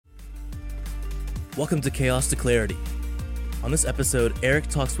Welcome to Chaos to Clarity. On this episode, Eric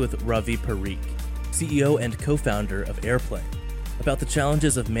talks with Ravi Parikh, CEO and co-founder of Airplane, about the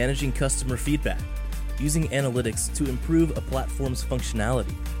challenges of managing customer feedback, using analytics to improve a platform's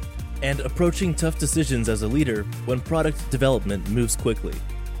functionality, and approaching tough decisions as a leader when product development moves quickly.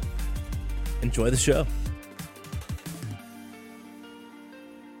 Enjoy the show.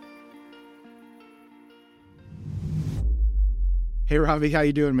 Hey, Ravi, how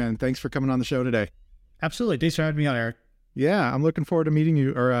you doing, man? Thanks for coming on the show today. Absolutely. Thanks for having me on, Eric. Yeah, I'm looking forward to meeting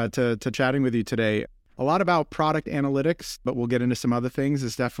you or to chatting with you today. A lot about product analytics, but we'll get into some other things.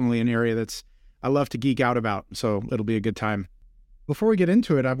 It's definitely an area I love to geek out about, so it'll be a good time. Before we get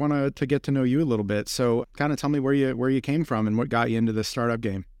into it, I want to get to know you a little bit. So kind of tell me where you came from and what got you into the startup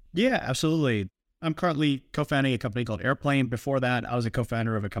game. Yeah, absolutely. I'm currently co-founding a company called Airplane. Before that, I was a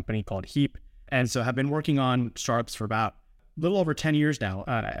co-founder of a company called Heap. And so I've been working on startups for about a little over 10 years now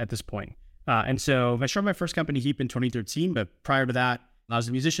at this point. And so I started my first company, Heap, in 2013. But prior to that, I was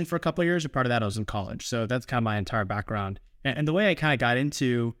a musician for a couple of years. And part of that, I was in college. So that's kind of my entire background. And the way I kind of got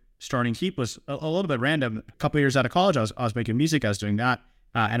into starting Heap was a little bit random. A couple of years out of college, I was making music. I was doing that.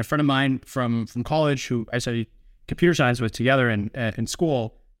 And a friend of mine from college, who I studied computer science with together in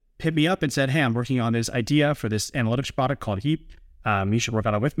school, hit me up and said, "Hey, I'm working on this idea for this analytics product called Heap. You should work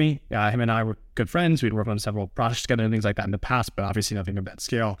on it with me." Him and I were good friends. We'd worked on several projects together and things like that in the past, but obviously nothing of that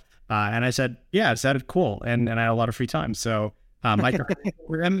scale. And I said, "Yeah, it sounded cool." And I had a lot of free time. So I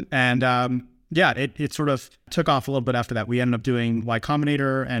for him. And it sort of took off a little bit after that. We ended up doing Y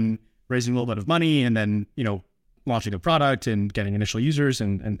Combinator and raising a little bit of money and then, launching a product and getting initial users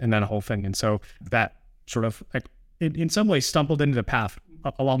and then a whole thing. And so that sort of, in some ways, stumbled into the path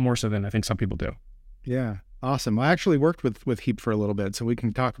a lot more so than I think some people do. Yeah. Awesome. I actually worked with Heap for a little bit, so we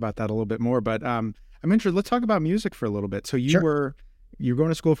can talk about that a little bit more. But I'm interested. Let's talk about music for a little bit. So you're going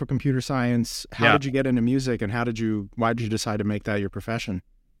to school for computer science. How did you get into music, and why did you decide to make that your profession?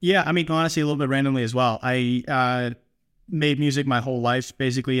 Yeah, I mean, honestly, a little bit randomly as well. I made music my whole life,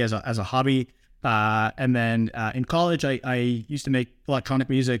 basically as a hobby. And then in college, I used to make electronic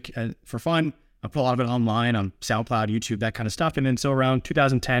music for fun. I put a lot of it online on SoundCloud, YouTube, that kind of stuff. And then so around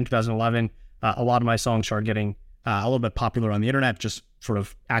 2010, 2011, a lot of my songs started getting a little bit popular on the internet, just sort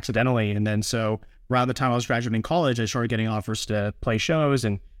of accidentally. And then so around the time I was graduating college, I started getting offers to play shows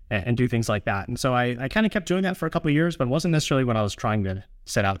and do things like that. And so I kind of kept doing that for a couple of years, but it wasn't necessarily what I was trying to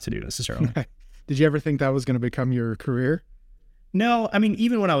set out to do necessarily. Did you ever think that was going to become your career? No, I mean,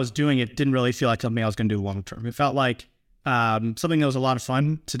 even when I was doing it, didn't really feel like something I was going to do long term. It felt like something that was a lot of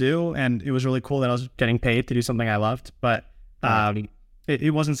fun to do, and it was really cool that I was getting paid to do something I loved, but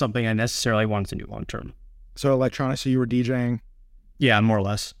it wasn't something I necessarily wanted to do long term. So electronics, so you were DJing? Yeah, more or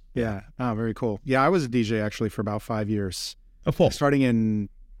less. Yeah. Oh, very cool. Yeah, I was a DJ actually for about 5 years. Oh, cool. Starting in,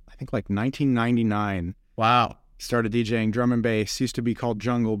 I think, like 1999. Wow. Started DJing drum and bass. Used to be called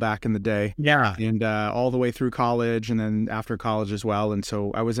jungle back in the day. Yeah. And all the way through college and then after college as well. And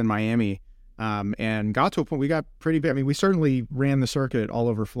so I was in Miami and got to a point, we got pretty big. I mean, we certainly ran the circuit all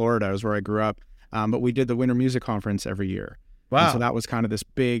over Florida. It was where I grew up. But we did the Winter Music Conference every year. Wow. And so that was kind of this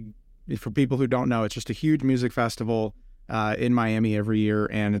big, for people who don't know, it's just a huge music festival in Miami every year.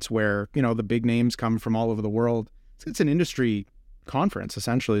 And it's where, the big names come from all over the world. It's an industry conference,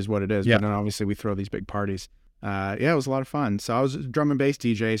 essentially, is what it is. Yeah. But then obviously we throw these big parties. It was a lot of fun. So I was a drum and bass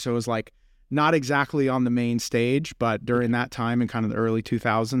DJ. So it was like not exactly on the main stage, but during that time in kind of the early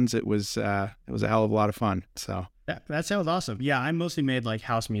 2000s, it was a hell of a lot of fun. So that sounds awesome. Yeah, I mostly made like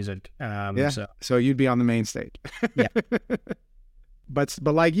house music. So you'd be on the main stage. Yeah. But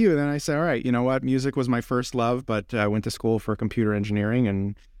like you, then I said, all right, you know what? Music was my first love, but I went to school for computer engineering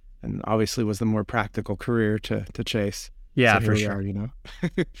and obviously was the more practical career to chase. Yeah, so for sure.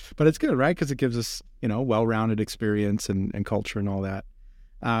 But it's good, right? Because it gives us, well-rounded experience and culture and all that.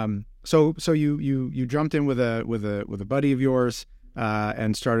 So you jumped in with a buddy of yours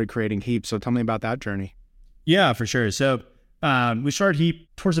and started creating Heap. So tell me about that journey. Yeah, for sure. So we started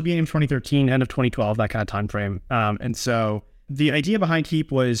Heap towards the beginning of 2013, end of 2012, that kind of time frame. And so the idea behind Heap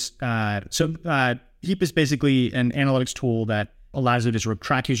was Heap is basically an analytics tool that allows you to sort of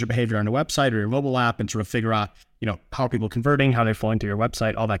track user behavior on a website or your mobile app and sort of figure out, how are people converting, how they're flowing through your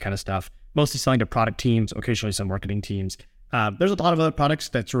website, all that kind of stuff. Mostly selling to product teams, occasionally some marketing teams. There's a lot of other products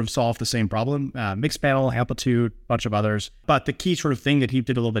that sort of solve the same problem, Mixpanel, Amplitude, a bunch of others. But the key sort of thing that Heap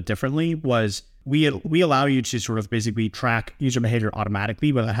did a little bit differently was we allow you to sort of basically track user behavior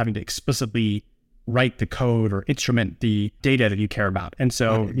automatically without having to explicitly write the code or instrument the data that you care about. And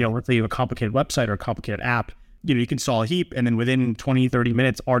so, let's say you have a complicated website or a complicated app, you can install a Heap and then within 20, 30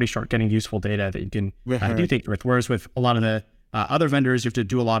 minutes already start getting useful data that you can do things with. Whereas with a lot of the Other vendors, you have to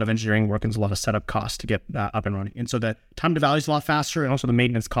do a lot of engineering work and there's a lot of setup costs to get up and running. And so the time to value is a lot faster, and also the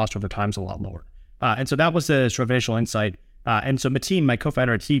maintenance cost over time is a lot lower. And so that was the sort of initial insight. And so Mateen, my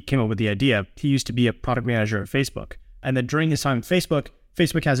co-founder at Heap, came up with the idea. He used to be a product manager at Facebook. And then during his time at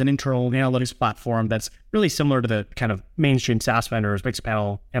Facebook has an internal analytics platform that's really similar to the kind of mainstream SaaS vendors,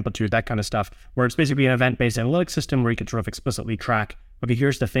 Mixpanel, Amplitude, that kind of stuff, where it's basically an event-based analytics system where you can sort of explicitly track, okay,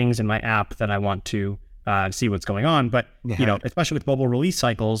 here's the things in my app that I want to see what's going on. But, especially with mobile release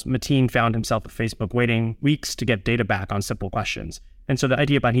cycles, Mateen found himself at Facebook waiting weeks to get data back on simple questions. And so the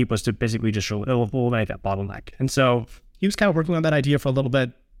idea behind Heap was to basically just eliminate that bottleneck. And so he was kind of working on that idea for a little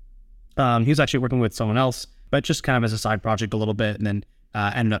bit. He was actually working with someone else, but just kind of as a side project a little bit, and then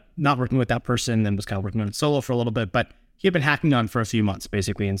ended up not working with that person and was kind of working on it solo for a little bit. But he had been hacking on for a few months,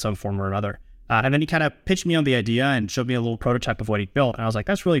 basically, in some form or another. And then he kind of pitched me on the idea and showed me a little prototype of what he built. And I was like,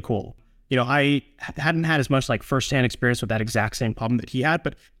 that's really cool. I hadn't had as much like firsthand experience with that exact same problem that he had,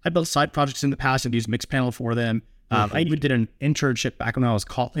 but I built side projects in the past and used Mixpanel for them. I even did an internship back when I was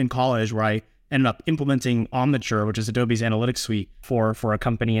in college where I ended up implementing Omniture, which is Adobe's analytics suite for a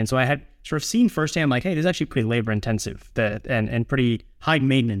company. And so I had sort of seen firsthand, like, hey, this is actually pretty labor intensive and pretty high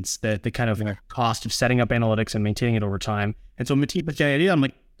maintenance, the kind of cost of setting up analytics and maintaining it over time. And so Mateen put the idea, I'm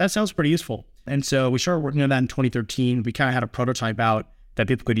like, that sounds pretty useful. And so we started working on that in 2013. We kind of had a prototype out that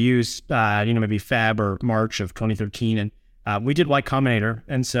people could use, maybe Feb or March of 2013. And we did Y Combinator.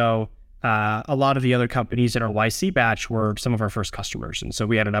 And so a lot of the other companies in our YC batch were some of our first customers. And so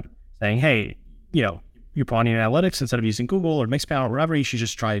we ended up saying, hey, you're probably in analytics, instead of using Google or Mixpanel or wherever, you should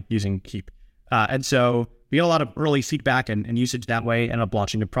just try using Heap. And so we got a lot of early feedback and usage that way, ended up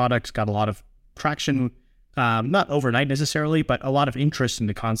launching the product, got a lot of traction, not overnight necessarily, but a lot of interest in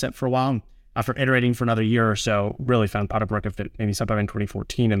the concept for a while. After iterating for another year or so, really found product market fit maybe sometime in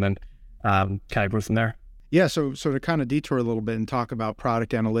 2014, and then kind of grew from there. Yeah, so to kind of detour a little bit and talk about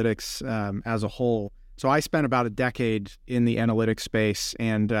product analytics as a whole. So I spent about a decade in the analytics space,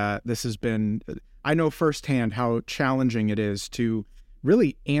 and this has been, I know firsthand how challenging it is to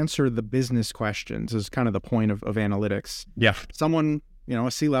really answer the business questions is kind of the point of analytics. Yeah. Someone, a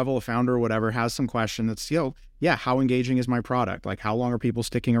C-level, a founder, or whatever, has some question that's, how engaging is my product? Like, how long are people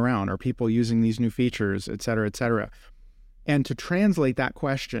sticking around? Are people using these new features, et cetera, et cetera? And to translate that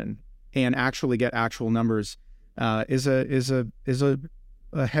question and actually get actual numbers is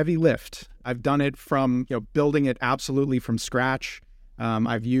a heavy lift. I've done it from building it absolutely from scratch.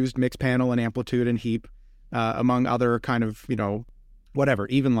 I've used Mixpanel and Amplitude and Heap among other kind of whatever,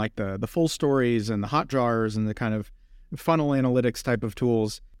 even like the full stories and the hot jars and the kind of funnel analytics type of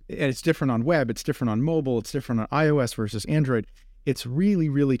tools. And it's different on web, it's different on mobile, it's different on iOS versus Android. It's really,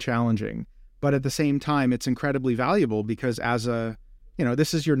 really challenging. But at the same time, it's incredibly valuable because as a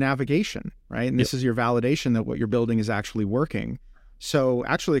this is your navigation, right? And this is your validation that what you're building is actually working. So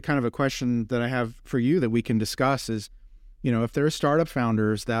actually kind of a question that I have for you that we can discuss is, if there are startup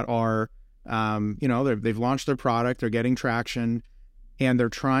founders that are, they've launched their product, they're getting traction, and they're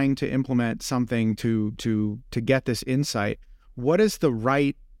trying to implement something to get this insight, what is the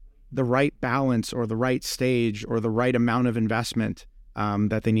right balance or the right stage or the right amount of investment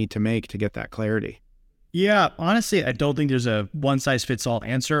that they need to make to get that clarity? Yeah, honestly, I don't think there's a one-size-fits-all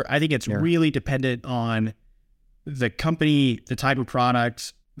answer. I think it's really dependent on the company, the type of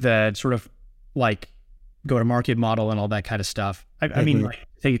product, the sort of like go-to-market model and all that kind of stuff. I mean,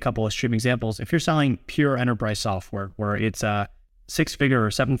 take a couple of extreme examples. If you're selling pure enterprise software where it's a 6-figure or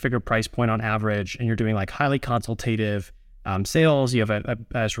 7-figure price point on average, and you're doing like highly consultative sales, you have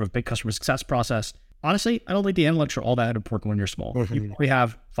a sort of big customer success process. Honestly, I don't think the analytics are all that important when you're small. You probably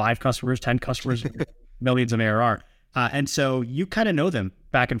have 5 customers, 10 customers, millions of ARR. And so you kind of know them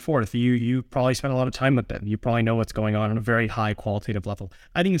back and forth. You probably spend a lot of time with them. You probably know what's going on a very high qualitative level.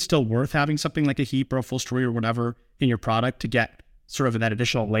 I think it's still worth having something like a Heap or a full story or whatever in your product to get sort of that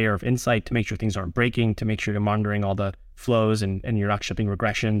additional layer of insight, to make sure things aren't breaking, to make sure you're monitoring all the flows and you're not shipping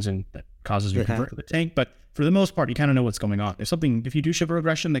regressions and that causes you to convert the tank. But for the most part, you kind of know what's going on. If you do ship a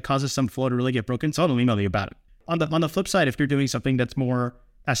regression that causes some flow to really get broken, someone will email you about it. On the flip side, if you're doing something that's more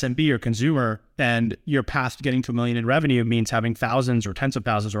SMB or consumer, and your path to getting to $1 million in revenue means having thousands or tens of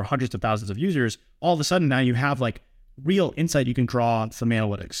thousands or hundreds of thousands of users, all of a sudden now you have like real insight you can draw from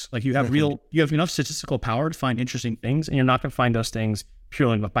analytics. Like you have enough statistical power to find interesting things, and you're not going to find those things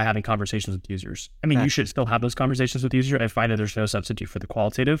purely by having conversations with users. I mean, you should still have those conversations with users. I find that there's no substitute for the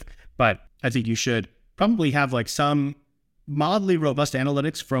qualitative, but I think you should probably have like some mildly robust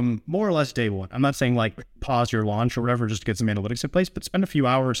analytics from more or less day one. I'm not saying like pause your launch or whatever just to get some analytics in place, but spend a few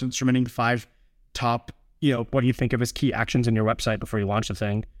hours instrumenting 5 top, what do you think of as key actions in your website before you launch the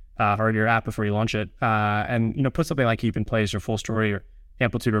thing. or your app before you launch it, and put something like Heap in place or Full Story or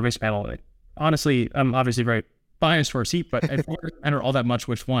Amplitude or Race Panel. Honestly, I'm obviously very biased towards Heap, but if you enter all that much,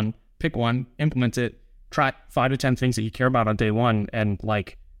 which one? Pick one, implement it, try 5 to 10 things that you care about on day one, and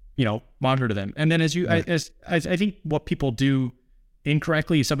monitor them. And then I think what people do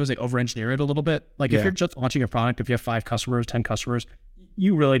incorrectly is sometimes they over-engineer it a little bit. Like if you're just launching a product, if you have 5 customers, 10 customers,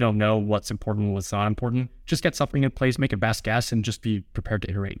 you really don't know what's important and what's not important. Just get something in place, make a best guess, and just be prepared to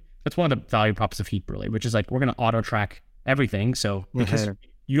iterate. That's one of the value props of Heap, really, which is like we're going to auto track everything. So because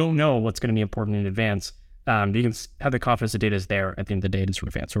you don't know what's going to be important in advance, you can have the confidence the data is there at the end of the day to sort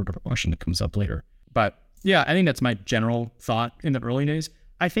of answer whatever question that comes up later. But yeah, I think that's my general thought in the early days.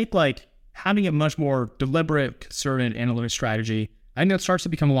 I think like having a much more deliberate, concerted analytics strategy, I think that starts to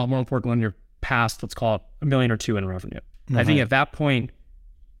become a lot more important when you're past, let's call it $1 million or $2 million in revenue. I think at that point,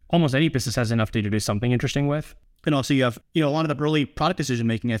 almost any business has enough data to do something interesting with. And also you have, a lot of the early product decision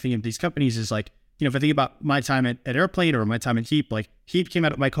making, I think, in these companies is like, if I think about my time at Airplane or my time at Heap, like Heap came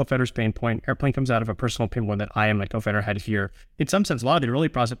out of my co-founder's pain point. Airplane comes out of a personal pain point that I and my co-founder had here. In some sense, a lot of the early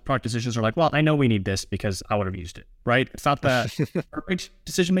product decisions are like, well, I know we need this because I would have used it, right? It's not the perfect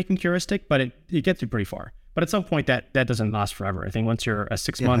decision-making heuristic, but it gets you pretty far. But at some point, that doesn't last forever. I think once you're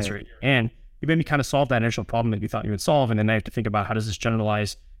 6 months or a year in, you maybe kind of solve that initial problem that you thought you would solve, and then I have to think about how does this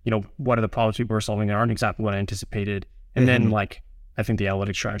generalize, what are the problems people are solving that aren't exactly what I anticipated. And then I think the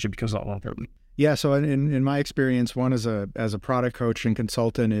analytics strategy becomes a lot more important. Yeah. So in my experience, one as a product coach and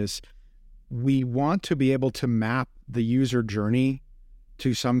consultant is we want to be able to map the user journey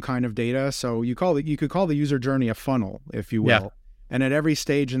to some kind of data. So you could call the user journey a funnel, if you will. Yeah. And at every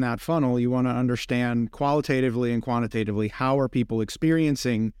stage in that funnel, you want to understand qualitatively and quantitatively, how are people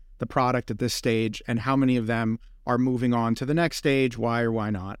experiencing the product at this stage and how many of them are moving on to the next stage, why or why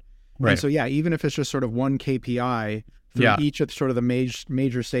not. Right. And so, even if it's just sort of one KPI through each of sort of the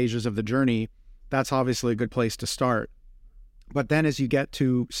major stages of the journey, that's obviously a good place to start. But then as you get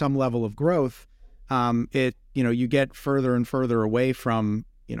to some level of growth, you get further and further away from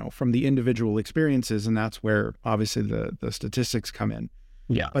the individual experiences. And that's where obviously the statistics come in.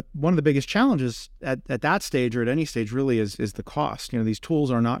 Yeah. But one of the biggest challenges at that stage or at any stage really is the cost. These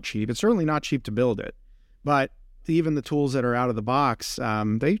tools are not cheap. It's certainly not cheap to build it, but even the tools that are out of the box,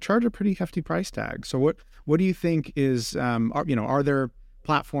 they charge a pretty hefty price tag. So what do you think is, are there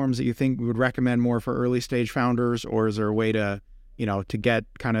platforms that you think we would recommend more for early stage founders, or is there a way to get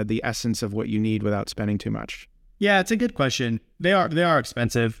kind of the essence of what you need without spending too much? Yeah, it's a good question. They are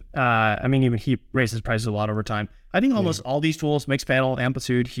expensive. Even Heap raises prices a lot over time. I think almost all these tools, Mixpanel,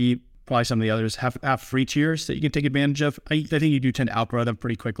 Amplitude, Heap, probably some of the others have free tiers that you can take advantage of. I think you do tend to outgrow them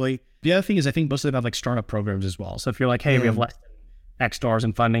pretty quickly. The other thing is I think most of them have like startup programs as well. So if you're like, hey, we have less than X dollars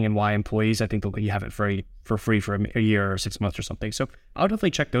in funding and Y employees, I think they'll let you have it for free for a year or 6 months or something. So I'll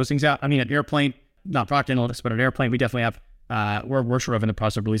definitely check those things out. I mean, at Airplane, not product analytics, but at Airplane, we definitely have, we're sort of in the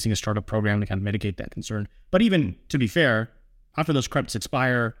process of releasing a startup program to kind of mitigate that concern. But even to be fair, after those credits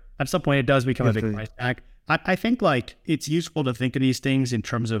expire, at some point it does become a big price tag. I think like it's useful to think of these things in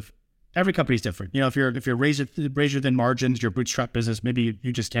terms of every company's different. If you're razor thin margins, your bootstrap business, maybe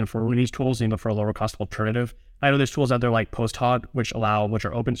you just can't afford one of these tools, you look for a lower cost alternative. I know there's tools out there like PostHog, which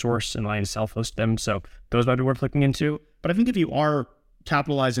are open source and allowing to self-host them. So those might be worth looking into. But I think if you are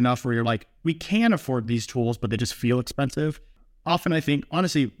capitalized enough where you're like, we can afford these tools, but they just feel expensive. Often I think,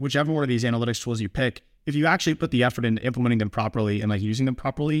 honestly, whichever one of these analytics tools you pick, if you actually put the effort into implementing them properly and like using them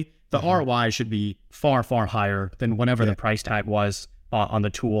properly, the ROI should be far, far higher than whatever the price tag was on the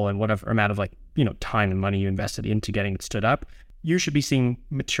tool and whatever amount of time and money you invested into getting it stood up. You should be seeing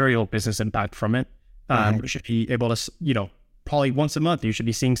material business impact from it. You should be able to, probably once a month, you should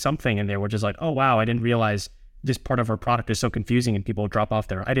be seeing something in there, which is like, oh, wow, I didn't realize this part of our product is so confusing and people drop off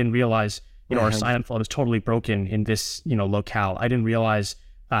there. I didn't realize, our sign-up flow is totally broken in this, locale. I didn't realize,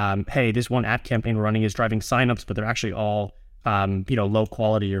 hey, this one ad campaign we're running is driving signups, but they're actually all, low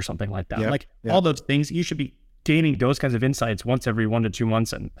quality or something like that. All those things, you should be gaining those kinds of insights once every 1 to 2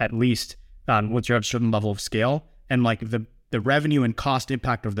 months, and at least once you're at a certain level of scale. And like the revenue and cost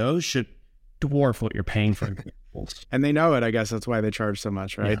impact of those should dwarf what you're paying for. And they know it, I guess that's why they charge so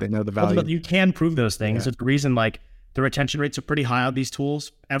much, right? Yeah. They know the value. Ultimately, you can prove those things. It's the reason the retention rates are pretty high on these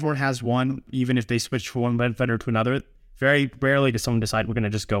tools. Everyone has one, even if they switch from one vendor to another. Very rarely does someone decide we're going to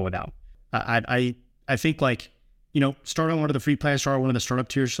just go without. I think start on one of the free plans, start on one of the startup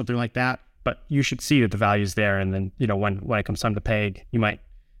tiers, something like that. But you should see that the value is there, and then when it comes time to pay, you might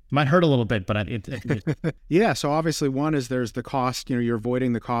hurt a little bit, but yeah. So obviously, one is there's the cost. You're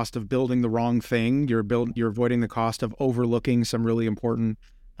avoiding the cost of building the wrong thing. You're avoiding the cost of overlooking some really important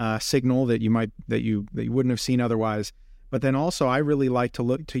signal that you wouldn't have seen otherwise. But then also I really like to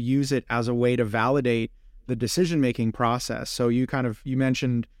look to use it as a way to validate the decision-making process. So you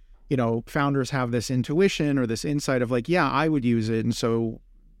mentioned, founders have this intuition or this insight of like, yeah, I would use it. And so,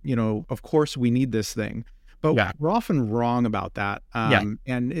 of course we need this thing, but we're often wrong about that. And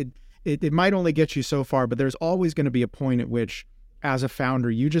it might only get you so far, but there's always going to be a point at which as a founder,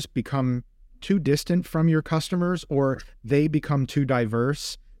 you just become too distant from your customers, or they become too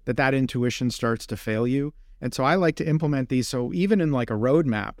diverse that intuition starts to fail you. And so I like to implement these. So even in like a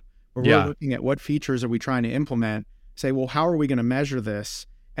roadmap where we're looking at what features are we trying to implement, say, well, how are we going to measure this?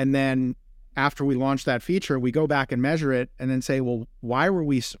 And then after we launch that feature, we go back and measure it and then say, well, why were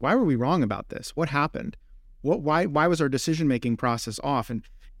we wrong about this? What happened? Why was our decision-making process off? And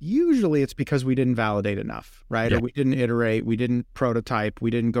usually it's because we didn't validate enough, right? Or we didn't iterate, we didn't prototype,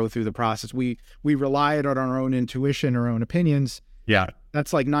 we didn't go through the process. We relied on our own intuition, our own opinions. Yeah.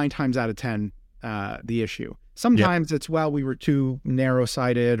 That's like 9 times out of 10 the issue. Sometimes it's, well, we were too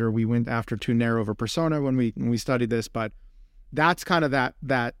narrow-sighted, or we went after too narrow of a persona when we studied this, but that's kind of that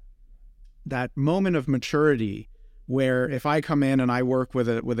moment of maturity where if I come in and I work with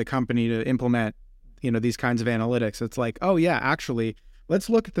a company to implement, these kinds of analytics, it's like, oh yeah, actually, let's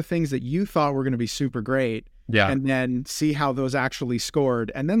look at the things that you thought were going to be super great, and then see how those actually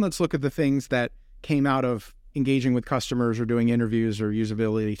scored. And then let's look at the things that came out of engaging with customers or doing interviews or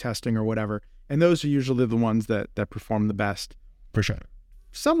usability testing or whatever. And those are usually the ones that perform the best. For sure.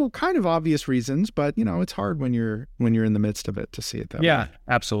 Some kind of obvious reasons, but it's hard when you're in the midst of it to see it that way. Yeah,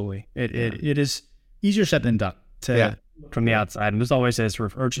 absolutely. It is easier said than done from the outside. And there's always this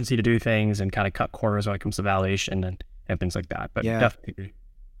sort of urgency to do things and kind of cut corners when it comes to validation and things like that. But definitely agree.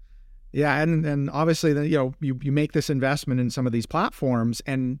 Yeah, and obviously, you make this investment in some of these platforms,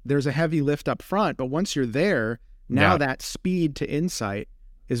 and there's a heavy lift up front. But once you're there, now that speed to insight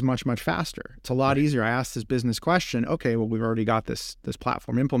is much, much faster. It's a lot easier. I asked this business question. Okay, well, we've already got this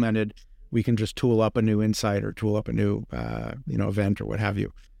platform implemented. We can just tool up a new insight or tool up a new event or what have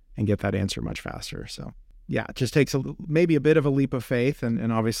you, and get that answer much faster. So yeah, it just takes maybe a bit of a leap of faith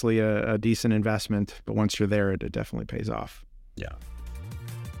and obviously a decent investment. But once you're there, it definitely pays off. Yeah.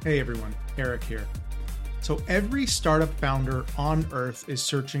 Hey everyone, Eric here. So every startup founder on earth is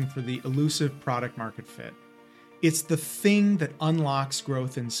searching for the elusive product market fit. It's the thing that unlocks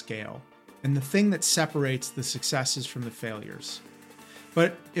growth and scale, and the thing that separates the successes from the failures.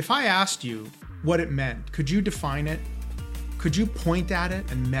 But if I asked you what it meant, could you define it? Could you point at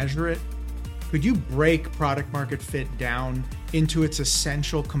it and measure it? Could you break product market fit down into its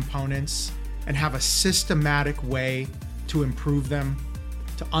essential components and have a systematic way to improve them,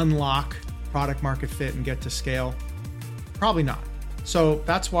 to unlock product market fit and get to scale? Probably not. So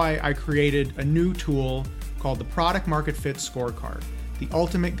that's why I created a new tool called the Product Market Fit Scorecard, the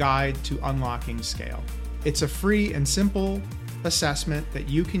ultimate guide to unlocking scale. It's a free and simple assessment that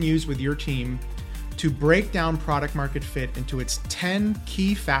you can use with your team to break down product market fit into its 10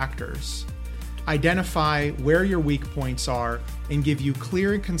 key factors, identify where your weak points are, and give you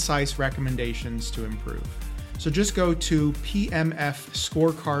clear and concise recommendations to improve. So just go to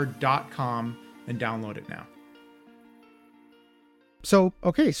pmfscorecard.com and download it now. So,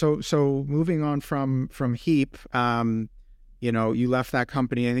 okay. So moving on from Heap, you left that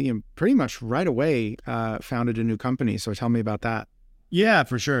company and you pretty much right away founded a new company. So tell me about that. Yeah,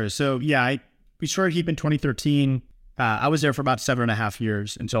 for sure. So we started Heap in 2013. I was there for about 7.5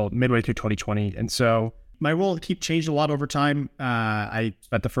 years until midway through 2020. And so my role at Heap changed a lot over time. I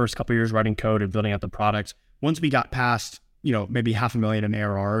spent the first couple of years writing code and building out the product. Once we got past, maybe $500,000 in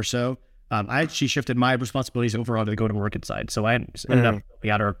ARR or so, I actually shifted my responsibilities over onto the go-to-market side. So I ended up, we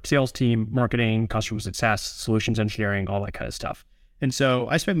had our sales team, marketing, customer success, solutions engineering, all that kind of stuff. And so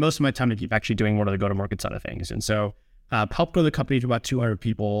I spent most of my time at Heap actually doing more of the go-to-market side of things. And so helped grow the company to about 200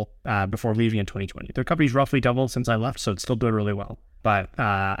 people before leaving in 2020. The company's roughly doubled since I left, so it's still doing really well. But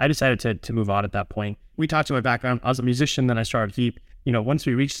I decided to move on at that point. We talked about my background. I was a musician, then I started Heap. Once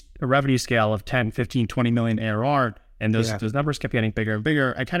we reached a revenue scale of 10, 15, 20 million ARR, and those numbers kept getting bigger and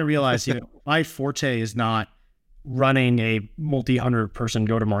bigger, I kind of realized, my forte is not running a multi-hundred person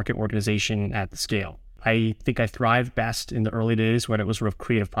go-to-market organization at the scale. I think I thrived best in the early days when it was sort of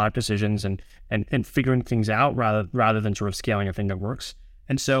creative product decisions and figuring things out rather than sort of scaling a thing that works.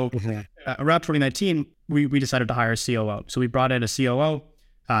 And so around 2019, we decided to hire a COO. So we brought in a COO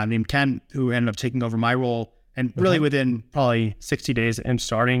named Ken, who ended up taking over my role. And really within probably 60 days of him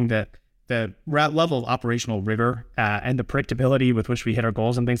starting, the level of operational rigor and the predictability with which we hit our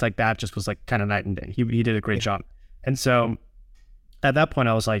goals and things like that just was like kind of night and day. He did a great job. And so at that point,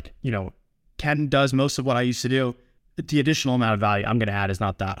 I was like, Ken does most of what I used to do. the additional amount of value I'm going to add is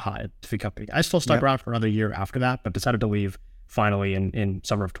not that high to the company. I still stuck around for another year after that, but decided to leave finally in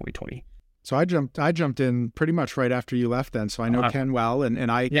summer of 2020. So I jumped in pretty much right after you left then. So I know Ken well,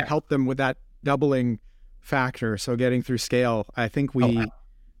 and I helped them with that doubling factor. So getting through scale, I think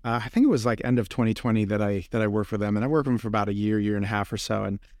I think it was like end of 2020 that I worked with them, and I worked with them for about a year and a half or so.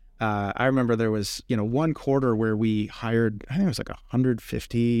 And I remember there was, one quarter where we hired, I think it was like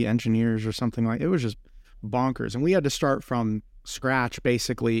 150 engineers or something like, it was just bonkers. And we had to start from scratch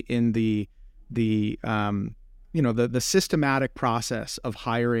basically in the systematic process of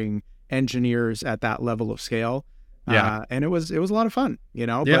hiring engineers at that level of scale. And it was a lot of fun,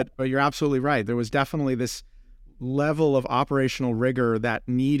 but you're absolutely right. There was definitely this level of operational rigor that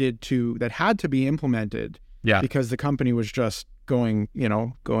had to be implemented because the company was just going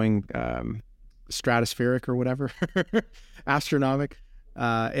stratospheric or whatever, astronomic.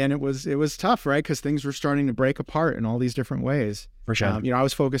 And it was tough, right? Because things were starting to break apart in all these different ways. For sure. I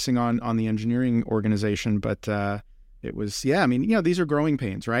was focusing on the engineering organization, but it was, these are growing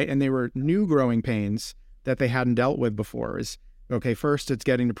pains, right? And they were new growing pains that they hadn't dealt with before. Okay, first it's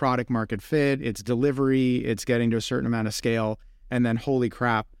getting to product market fit, it's delivery, it's getting to a certain amount of scale, and then holy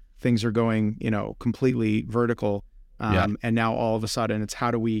crap, things are going, completely vertical. And now all of a sudden it's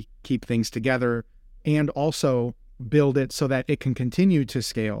how do we keep things together and also build it so that it can continue to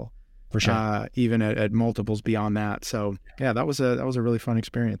scale, for sure, even at multiples beyond that. So yeah, that was a really fun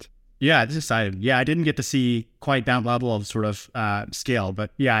experience. Yeah, it's exciting. Yeah, I didn't get to see quite that level of sort of scale,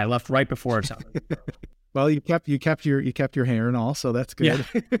 but yeah, I left right before it sounded. Well, you kept your hair and all, so that's good.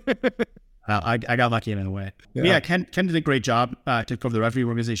 Yeah. I got lucky in a way. Yeah, Ken did a great job, took over the Ravi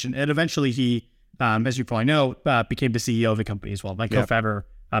organization, and eventually he, as you probably know, became the CEO of the company as well. My co-founder,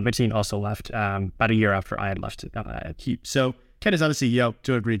 Martin, also left about a year after I had left at Heap. So Ken is now the CEO,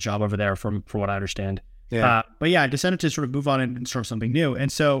 doing a great job over there from what I understand. Yeah. But yeah, I decided to sort of move on and start something new.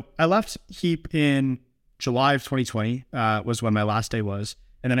 And so I left Heap in July of 2020, was when my last day was.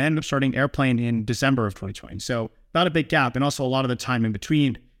 And then I ended up starting Airplane in December of 2020. So not a big gap. And also a lot of the time in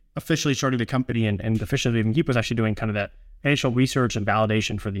between officially starting the company and officially leaving Heap was actually doing kind of that initial research and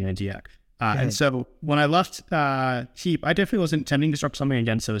validation for the idea. And so when I left Heap, I definitely wasn't intending to start something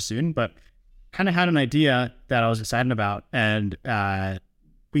again so soon, but kind of had an idea that I was excited about. And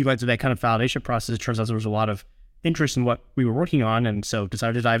we went through that kind of validation process. It turns out there was a lot of interest in what we were working on, and so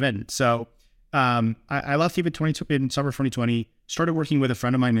decided to dive in. So I left Heap in summer 2020, started working with a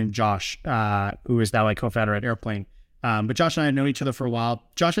friend of mine named Josh, who is now my co-founder at Airplane. But Josh and I had known each other for a while.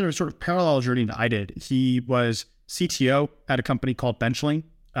 Josh had a sort of parallel journey that I did. He was CTO at a company called Benchling,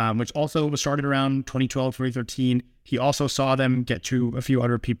 which also was started around 2012, 2013. He also saw them get to a few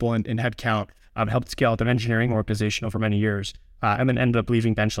hundred people in headcount, helped scale up an engineering organization over many years, and then ended up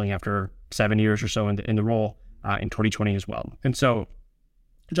leaving Benchling after 7 years or so in the role in 2020 as well. And so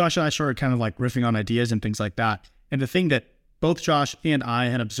Josh and I started kind of like riffing on ideas and things like that. And the thing that both Josh and I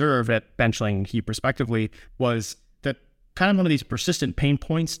had observed at Benchling and Heap respectively was that kind of one of these persistent pain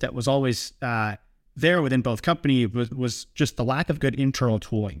points that was always there within both companies was just the lack of good internal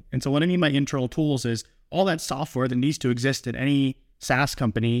tooling. And so what I mean by internal tools is all that software that needs to exist at any SaaS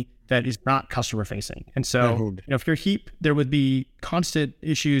company that is not customer facing. And so, if you're Heap, there would be constant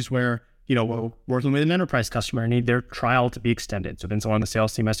issues where, we're working with an enterprise customer and need their trial to be extended. So then someone on the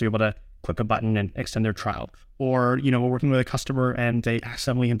sales team has to be able to click a button and extend their trial. Or, we're working with a customer and they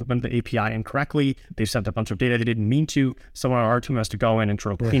accidentally implemented the API incorrectly. They've sent a bunch of data they didn't mean to. Someone on our team has to go in and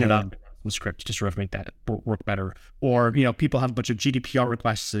sort of clean it up. Script to sort of make that work better. Or, people have a bunch of GDPR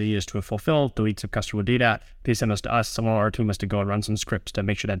requests that they need us to fulfill, delete some customer data. They send us to us. Someone on our team has to go and run some scripts to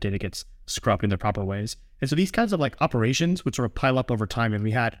make sure that data gets scrubbed in the proper ways. And so these kinds of like operations would sort of pile up over time. And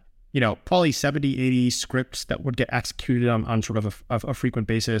we had, probably 70, 80 scripts that would get executed on sort of a frequent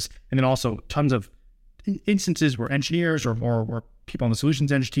basis. And then also tons of instances where engineers or people on the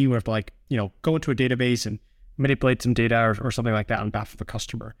solutions engineering team would have to like, go into a database and manipulate some data or something like that on behalf of the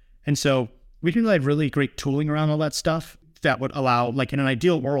customer. And so we did like really great tooling around all that stuff that would allow, like in an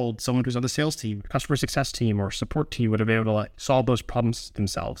ideal world, someone who's on the sales team, customer success team, or support team would have been able to like solve those problems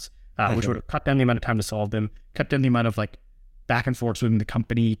themselves, which would have cut down the amount of time to solve them, cut down the amount of like back and forth within the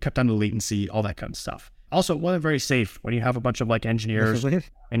company, cut down the latency, all that kind of stuff. Also, it wasn't very safe when you have a bunch of like engineers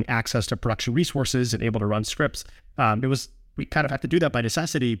and access to production resources and able to run scripts. We kind of had to do that by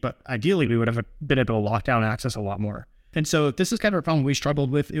necessity, but ideally we would have been able to lock down access a lot more. And so this is kind of a problem we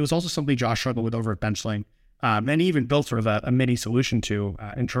struggled with. It was also something Josh struggled with over at Benchling. And he even built sort of a mini solution to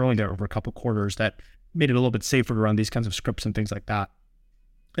internally there over a couple quarters that made it a little bit safer to run these kinds of scripts and things like that.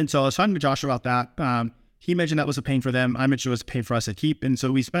 And so I was talking to Josh about that. He mentioned that was a pain for them. I mentioned it was a pain for us at Heap. And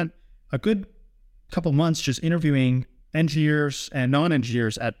so we spent a good couple months just interviewing engineers and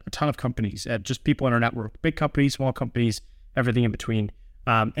non-engineers at a ton of companies, at just people in our network, big companies, small companies, everything in between.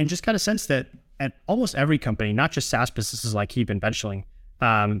 And just got a sense that at almost every company, not just SaaS businesses like Heap and Benchling,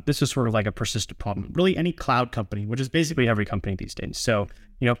 this is sort of like a persistent problem. Really any cloud company, which is basically every company these days. So,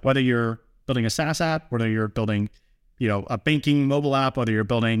 whether you're building a SaaS app, whether you're building, a banking mobile app, whether you're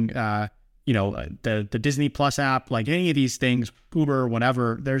building, the Disney Plus app, like any of these things, Uber,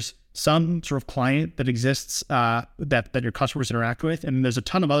 whatever, there's some sort of client that exists that your customers interact with. And there's a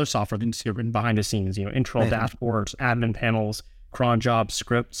ton of other software that's written behind the scenes, internal dashboards, admin panels, cron jobs,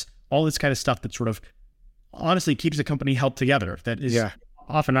 scripts, all this kind of stuff that sort of honestly keeps the company held together, that is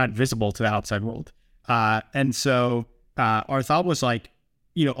often not visible to the outside world. And so our thought was like,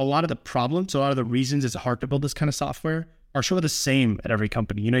 a lot of the problems, a lot of the reasons it's hard to build this kind of software are sort of the same at every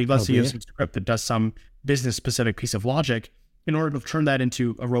company. Let's say you have some script that does some business specific piece of logic. In order to turn that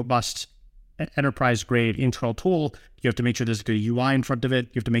into a robust enterprise grade internal tool, you have to make sure there's a good UI in front of it.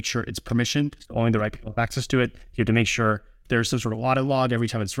 You have to make sure it's permissioned, only the right people have access to it. You have to make sure there's some sort of audit log every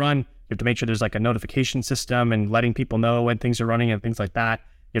time it's run. You have to make sure there's like a notification system and letting people know when things are running and things like that.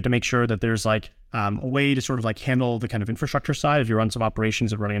 You have to make sure that there's like a way to sort of like handle the kind of infrastructure side. If you run some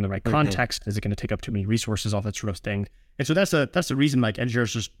operations of running in the right context, is it going to take up too many resources, all that sort of thing. And so that's the reason like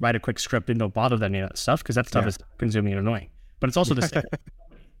engineers just write a quick script and don't bother with any of that stuff, because that stuff is consuming and annoying. But it's also the same.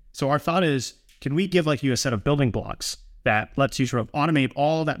 So our thought is, can we give like you a set of building blocks that lets you sort of automate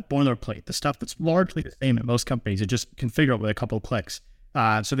all that boilerplate, the stuff that's largely the same at most companies, and just configure it with a couple of clicks,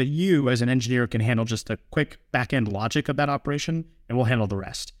 so that you as an engineer can handle just the quick back-end logic of that operation, and we'll handle the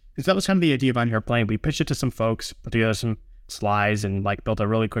rest. And so that was kind of the idea behind Airplane. We pitched it to some folks, put together some slides, and like built a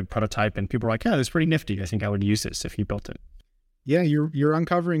really quick prototype, and people were like, yeah, that's pretty nifty. I think I would use this if you built it. Yeah, you're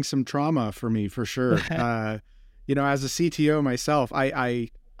uncovering some trauma for me, for sure. As a CTO myself, I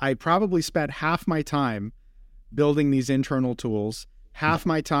probably spent half my time building these internal tools, half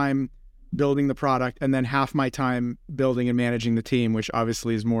my time building the product, and then half my time building and managing the team, which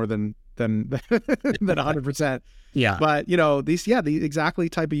obviously is more than 100%. Yeah. But the exactly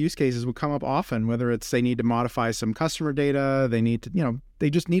type of use cases would come up often, whether it's they need to modify some customer data, they need to, they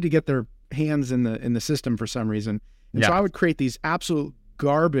just need to get their hands in the system for some reason. And so I would create these absolute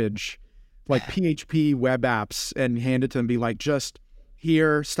garbage, like PHP web apps, and hand it to them, be like, just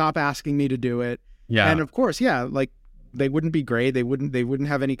here, stop asking me to do it. Yeah. And of course, like they wouldn't be great. They wouldn't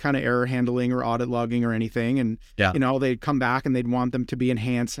have any kind of error handling or audit logging or anything. And, they'd come back and they'd want them to be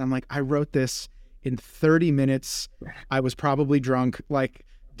enhanced. And I'm like, I wrote this in 30 minutes. I was probably drunk. Like,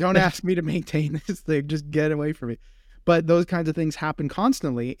 don't ask me to maintain this thing. Just get away from me. But those kinds of things happen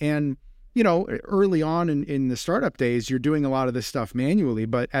constantly. And, early on in the startup days, you're doing a lot of this stuff manually.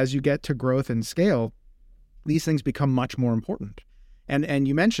 But as you get to growth and scale, these things become much more important. And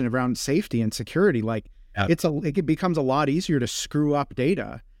you mentioned around safety and security, like it becomes a lot easier to screw up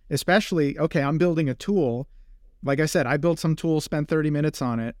data, especially, I'm building a tool. Like I said, I built some tool, spent 30 minutes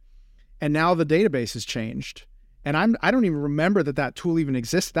on it, and now the database has changed. And I don't even remember that tool even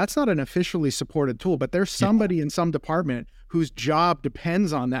exists. That's not an officially supported tool, but there's somebody in some department whose job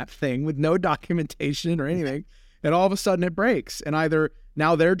depends on that thing with no documentation or anything. And all of a sudden it breaks. And either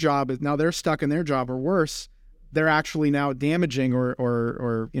now they're stuck in their job, or worse, they're actually now damaging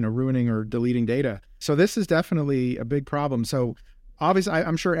or ruining or deleting data. So this is definitely a big problem. So obviously,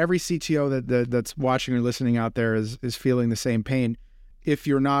 I'm sure every CTO that's watching or listening out there is feeling the same pain. If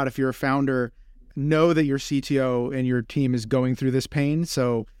you're a founder, know that your CTO and your team is going through this pain.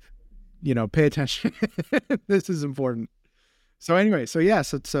 So, pay attention. This is important. So anyway, so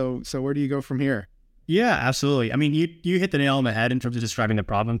where do you go from here? Yeah, absolutely. I mean, you hit the nail on the head in terms of describing the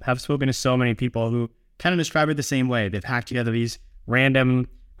problem. I've spoken to so many people who kind of describe it the same way. They've hacked together these random,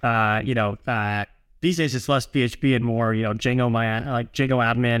 these days it's less PHP and more, Django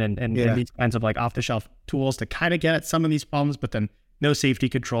admin and these kinds of like off-the-shelf tools to kind of get at some of these problems, but then no safety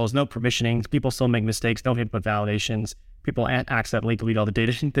controls, no provisionings. People still make mistakes, don't input validations. People accidentally delete all the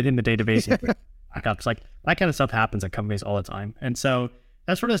data in the database. Backups, like that kind of stuff happens at companies all the time. And so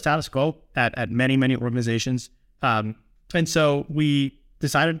that's sort of the status quo at many, many organizations. And so we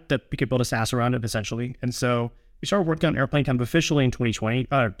decided that we could build a SaaS around it, essentially. And so we started working on Airplane kind of officially in 2020,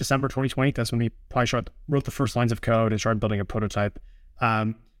 December 2020. That's when we probably wrote the first lines of code and started building a prototype.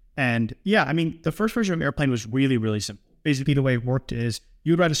 And yeah, I mean, the first version of Airplane was really, really simple. Basically, the way it worked is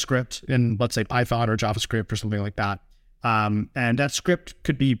you would write a script in, let's say, Python or JavaScript or something like that. And that script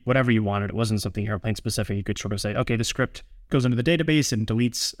could be whatever you wanted. It wasn't something Airplane specific. You could sort of say, okay, the script goes into the database and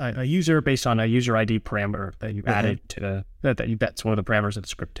deletes a user based on a user ID parameter that you added to that's one of the parameters that the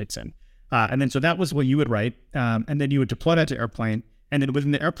script takes in. And then so that was what you would write. And then you would deploy that to Airplane. And then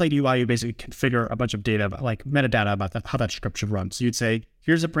within the Airplane UI, you basically configure a bunch of data, like metadata about how that script should run. So you'd say,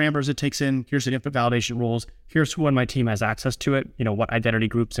 here's the parameters it takes in, here's the input validation rules, here's who on my team has access to it, what identity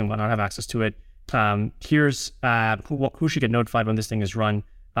groups and whatnot have access to it. Here's who should get notified when this thing is run,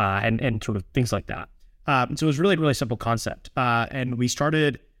 and sort of things like that. So it was really, really simple concept. And we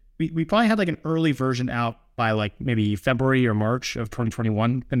probably had like an early version out by like maybe February or March of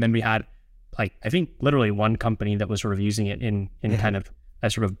 2021. And then we had like, I think literally one company that was sort of using it in kind of a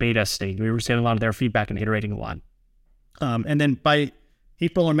sort of beta state. We were seeing a lot of their feedback and iterating a lot. And then by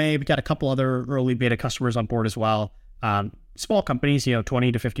April or May, we got a couple other early beta customers on board as well. Small companies,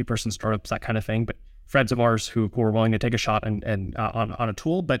 20 to 50 person startups, that kind of thing, but friends of ours who were willing to take a shot and on a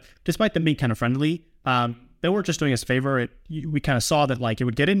tool. But despite them being kind of friendly, they weren't just doing us a favor. We kind of saw that like it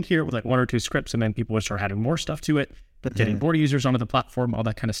would get in here with like one or two scripts, and then people would start adding more stuff to it, getting more users onto the platform, all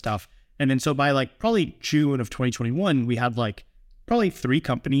that kind of stuff. And then so by like probably June of 2021, we had like probably 3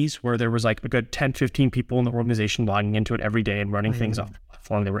 companies where there was like a good 10, 15 people in the organization logging into it every day and running things off the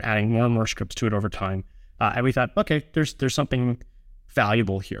platform. They were adding more and more scripts to it over time. And we thought, okay, there's something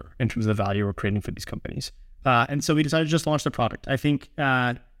valuable here in terms of the value we're creating for these companies. And so we decided to just launch the product. I think,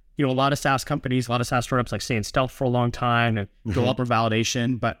 a lot of SaaS companies, a lot of SaaS startups like stay in stealth for a long time and developer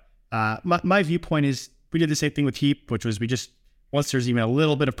validation. But my viewpoint is we did the same thing with Heap, which was we just, once there's even a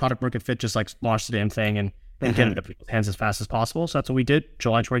little bit of product market fit, just like launch the damn thing and get it into people's hands as fast as possible. So that's what we did.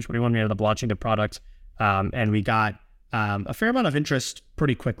 July 2021, we ended up launching the product, and we got a fair amount of interest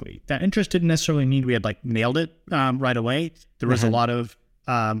pretty quickly. That interest didn't necessarily mean we had like nailed it right away. There was a lot of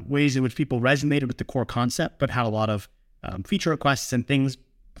ways in which people resonated with the core concept, but had a lot of feature requests and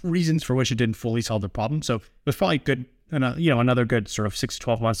reasons for which it didn't fully solve the problem. So it was probably good, another good sort of 6 to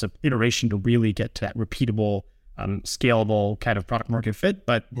 12 months of iteration to really get to that repeatable, scalable kind of product market fit.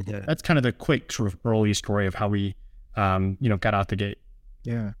 But that's kind of the quick sort of early story of how we, got out the gate.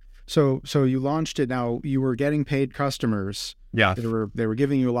 Yeah. So you launched it. Now you were getting paid customers. Yeah. They were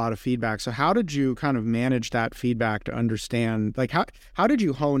giving you a lot of feedback. So how did you kind of manage that feedback to understand, like how did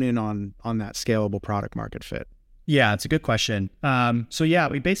you hone in on that scalable product market fit? Yeah, it's a good question.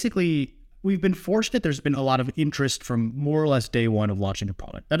 We've been fortunate. There's been a lot of interest from more or less day one of launching the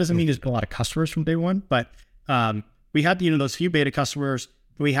product. That doesn't mean there's been a lot of customers from day one, but we had, those few beta customers.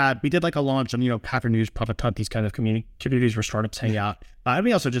 We did like a launch on, Hacker News, Product Hunt, these kind of communities where startups hang out. And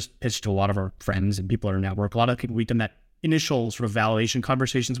we also just pitched to a lot of our friends and people in our network. A lot of people we've done that initial sort of validation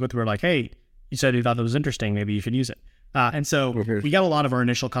conversations with. We're like, hey, you said you thought that was interesting. Maybe you should use it. And so we got a lot of our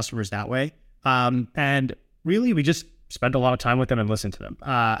initial customers that way. And really, we just spent a lot of time with them and listened to them.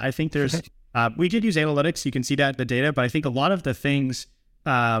 I think we did use analytics. You can see that in the data, but I think a lot of the things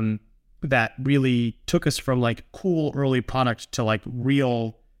that really took us from like cool early product to like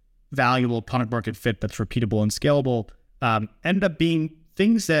real valuable product market fit that's repeatable and scalable ended up being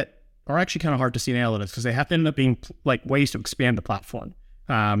things that are actually kind of hard to see in analytics because they have to end up being like ways to expand the platform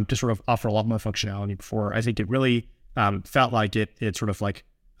to sort of offer a lot more functionality before I think it really felt like it sort of like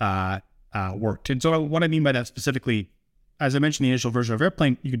worked. And so what I mean by that specifically, as I mentioned, the initial version of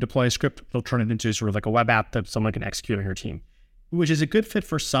Airplane, you can deploy a script, it'll turn it into sort of like a web app that someone can execute on your team, which is a good fit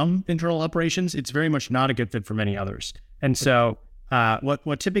for some internal operations. It's very much not a good fit for many others. And so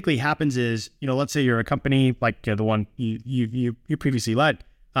what typically happens is, let's say you're a company like the one you previously led,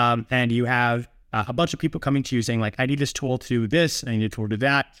 and you have a bunch of people coming to you saying like, I need this tool to do this, I need a tool to do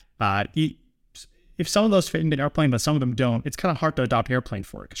that. If some of those fit into Airplane, but some of them don't, it's kind of hard to adopt Airplane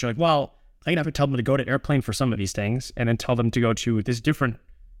for it. Because you're like, well, I'm gonna have to tell them to go to Airplane for some of these things, and then tell them to go to this different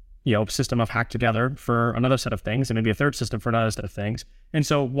system I've hacked together for another set of things, and maybe a third system for another set of things. And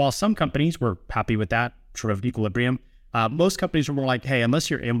so while some companies were happy with that sort of equilibrium, most companies were more like, hey,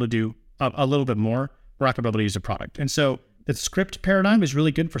 unless you're able to do a little bit more, we're not going to be able to use the product. And so the script paradigm is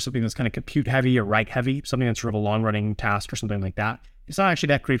really good for something that's kind of compute heavy or write heavy, something that's sort of a long running task or something like that. It's not actually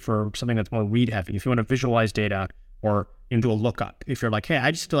that great for something that's more read heavy. If you want to visualize data or do a lookup, if you're like, hey, I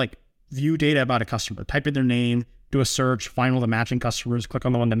just have to like view data about a customer, type in their name, do a search, find all the matching customers, click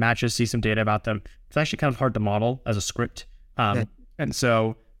on the one that matches, see some data about them. It's actually kind of hard to model as a script. And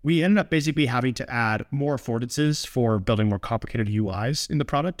so we ended up basically having to add more affordances for building more complicated UIs in the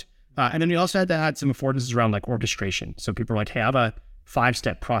product. And then we also had to add some affordances around like orchestration. So people are like, hey, I have a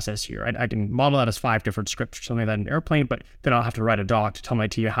 5-step process here. I can model that as 5 different scripts or something like that in Airplane, but then I'll have to write a doc to tell my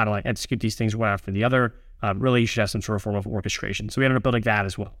team how to like execute these things one after the other. Really, you should have some sort of form of orchestration. So we ended up building that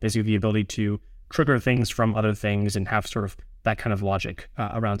as well. Basically the ability to trigger things from other things and have sort of that kind of logic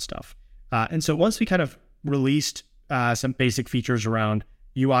around stuff. And so once we kind of released some basic features around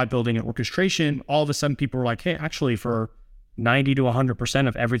UI building and orchestration, all of a sudden people were like, hey, actually for 90 to 100%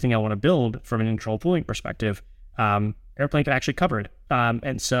 of everything I want to build from an internal tooling perspective, Airplane can actually cover it.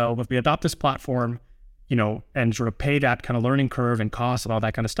 And so if we adopt this platform, and sort of pay that kind of learning curve and cost and all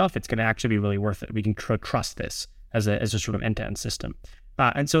that kind of stuff, it's going to actually be really worth it. We can trust this as a sort of end-to-end system.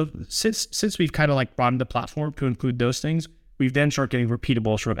 And so since we've kind of like broadened the platform to include those things, we've then started getting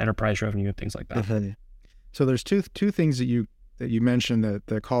repeatable sort of enterprise revenue and things like that. Mm-hmm. So there's two things that you mentioned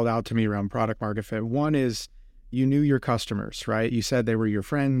that called out to me around product market fit. One is you knew your customers, right? You said they were your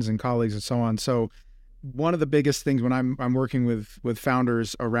friends and colleagues and so on. So one of the biggest things when I'm working with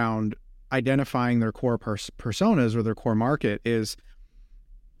founders around identifying their core personas or their core market is,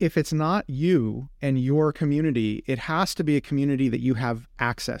 if it's not you and your community, it has to be a community that you have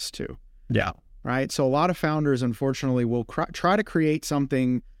access to. Yeah. Right. So a lot of founders, unfortunately, will try to create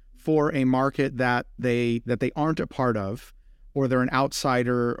something for a market that they aren't a part of, or they're an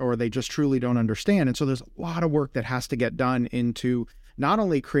outsider, or they just truly don't understand. And so there's a lot of work that has to get done into not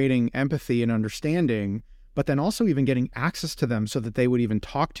only creating empathy and understanding, but then also even getting access to them so that they would even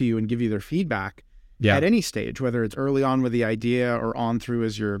talk to you and give you their feedback at any stage, whether it's early on with the idea or on through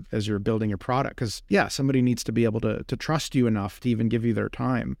as you're building your product. Because somebody needs to be able to trust you enough to even give you their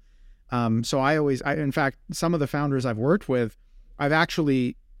time. So in fact, some of the founders I've worked with, I've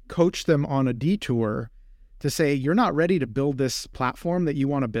actually coached them on a detour to say, you're not ready to build this platform that you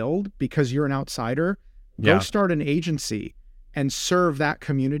want to build because you're an outsider. Go start an agency and serve that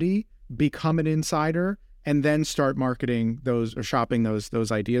community, become an insider, and then start marketing those or shopping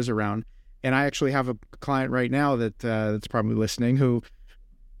those ideas around. And I actually have a client right now that's probably listening who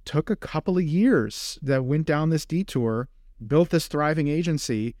took a couple of years that went down this detour, built this thriving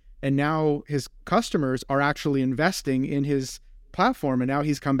agency, and now his customers are actually investing in his platform. And now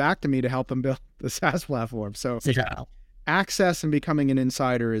he's come back to me to help him build the SaaS platform. So access and becoming an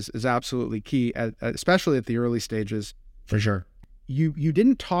insider is absolutely key, especially at the early stages. For sure. You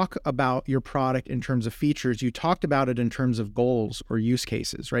didn't talk about your product in terms of features. You talked about it in terms of goals or use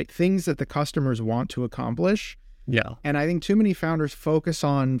cases, right? Things that the customers want to accomplish. Yeah. And I think too many founders focus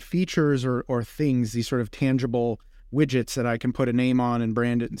on features or things, these sort of tangible widgets that I can put a name on and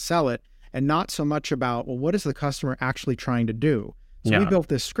brand it and sell it, and not so much about, well, what is the customer actually trying to do? So we built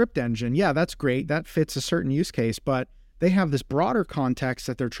this script engine. Yeah, that's great. That fits a certain use case, but they have this broader context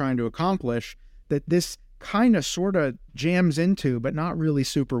that they're trying to accomplish that this kind of sort of jams into, but not really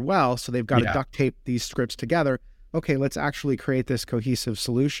super well. So they've got to duct tape these scripts together. Okay, let's actually create this cohesive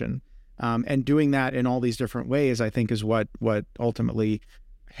solution. And doing that in all these different ways, I think, is what ultimately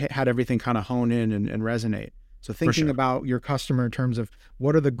had everything kind of hone in and resonate. So thinking about your customer in terms of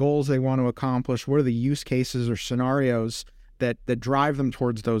what are the goals they want to accomplish, what are the use cases or scenarios that drive them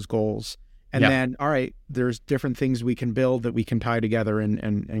towards those goals. And then, all right, there's different things we can build that we can tie together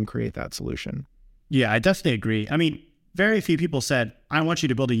and create that solution. Yeah, I definitely agree. I mean, very few people said, I want you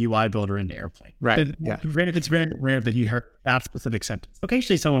to build a UI builder into Airplane. Right. It's very rare that you heard that specific sentence.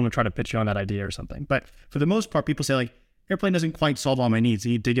 Occasionally someone would try to pitch you on that idea or something. But for the most part, people say like, Airplane doesn't quite solve all my needs.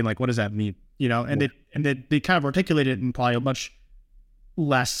 And you dig in like, what does that mean? They kind of articulate it in probably a much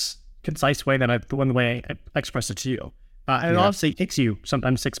less concise way than the way I expressed it to you. And it obviously takes you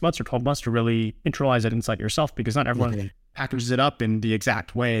sometimes 6 months or 12 months to really internalize it inside yourself, because not everyone packages it up in the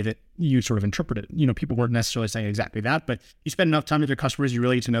exact way that you sort of interpret it. People weren't necessarily saying exactly that, but you spend enough time with your customers, you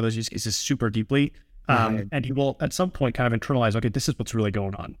really get to know those use cases super deeply. And you will at some point kind of internalize, okay, this is what's really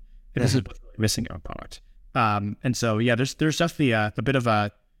going on. And this is what's really missing in our product. And so, there's definitely a bit of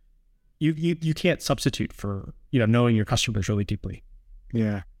a, you can't substitute for, knowing your customers really deeply.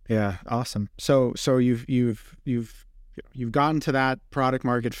 Yeah. Awesome. So you've gotten to that product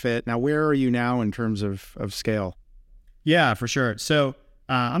market fit. Now, where are you now in terms of scale? Yeah, for sure. So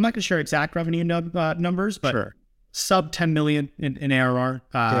I'm not going to share exact revenue numbers, but sub 10 million in ARR.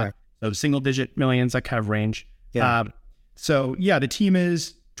 So single digit millions, that kind of range. The team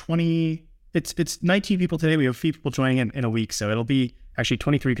is 20. It's 19 people today. We have a few people joining in a week, so it'll be actually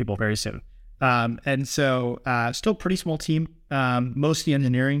 23 people very soon. And so still pretty small team, mostly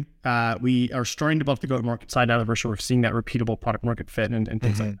engineering. We are starting to build the go-to-market side out of it. We're seeing that repeatable product market fit and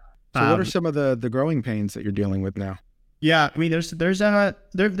things like that. So what are some of the growing pains that you're dealing with now? Yeah, I mean, there's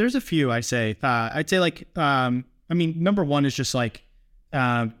a few, I'd say. Number one is just like,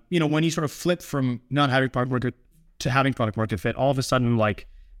 when you sort of flip from not having product market to having product market fit, all of a sudden, like,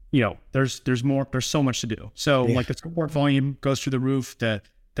 there's so much to do. So like the support volume goes through the roof, the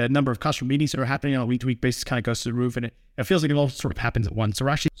number of customer meetings that are happening on a week-to-week basis kind of goes through the roof, and it feels like it all sort of happens at once. So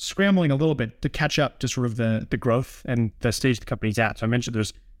we're actually scrambling a little bit to catch up to sort of the growth and the stage the company's at. So I mentioned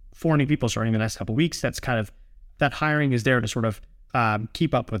there's 4 new people starting in the next couple of weeks. That's kind of, that hiring is there to sort of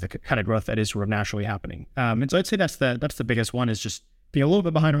keep up with the kind of growth that is sort of naturally happening. And so I'd say that's the biggest one, is just being a little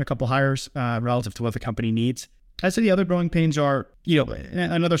bit behind on a couple hires relative to what the company needs. I'd say the other growing pains are,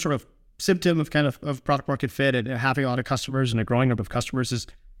 another sort of symptom of kind of product market fit and having a lot of customers and a growing number of customers is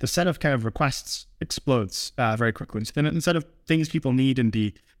the set of kind of requests explodes very quickly. So then instead of things people need and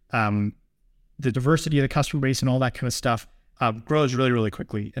the diversity of the customer base and all that kind of stuff grows really, really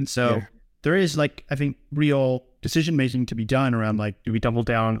quickly. And so there is I think real decision making to be done around do we double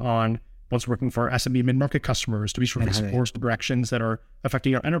down on what's working for SMB mid-market customers? Do we sort of explore some directions that are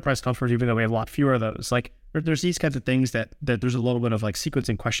affecting our enterprise customers, even though we have a lot fewer of those? There's these kinds of things that there's a little bit of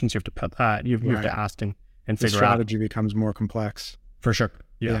sequencing questions you have to put, you have to ask and figure out. The strategy becomes more complex. For sure.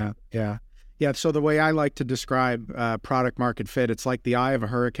 Yeah. So the way I like to describe product market fit, it's like the eye of a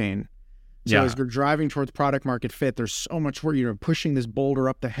hurricane. So as you're driving towards product market fit, there's so much where you're pushing this boulder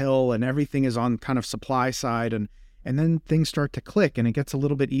up the hill and everything is on kind of supply side and then things start to click and it gets a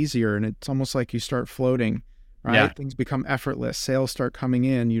little bit easier and it's almost like you start floating, right? Yeah. Things become effortless. Sales start coming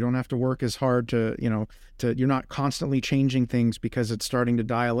in. You don't have to work as hard you're not constantly changing things because it's starting to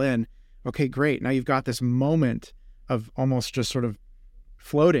dial in. Okay, great. Now you've got this moment of almost just sort of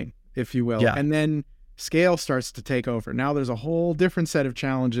floating, if you will. Yeah. And then scale starts to take over. Now there's a whole different set of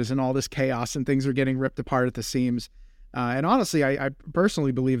challenges and all this chaos and things are getting ripped apart at the seams. And honestly, I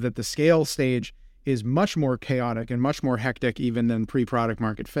personally believe that the scale stage is much more chaotic and much more hectic even than pre-product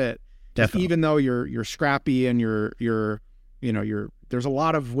market fit. Definitely. Even though you're scrappy and there's a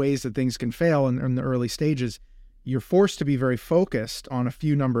lot of ways that things can fail in the early stages, you're forced to be very focused on a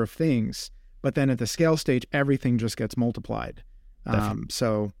few number of things, but then at the scale stage, everything just gets multiplied.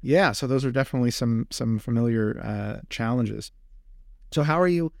 So those are definitely some familiar challenges. So how are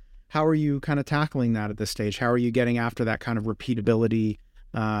you kind of tackling that at this stage? How are you getting after that kind of repeatability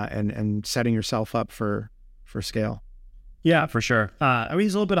and setting yourself up for scale? Yeah, for sure. It's a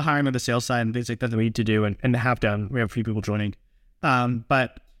little bit of hiring on the sales side and things like that we need to do and have done. We have a few people joining.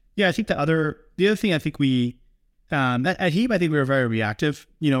 But yeah, I think the other thing I think we, at Heap, I think we were very reactive,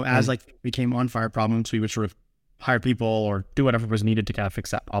 as we came on fire problems, we would sort of hire people or do whatever was needed to kind of fix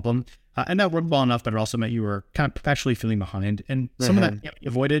that problem. And that worked well enough, but it also meant you were kind of perpetually feeling behind. And some of that you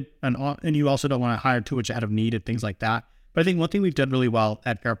avoided, and you also don't want to hire too much out of need and things like that. But I think one thing we've done really well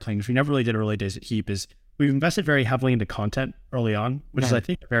at Airplane, which we never really did early days at Heap, is we've invested very heavily into content early on, which is, I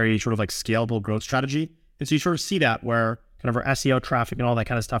think, a very sort of scalable growth strategy. And so you sort of see that where kind of our SEO traffic and all that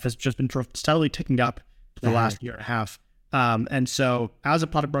kind of stuff has just been sort of steadily ticking up for the last year and a half. And so as a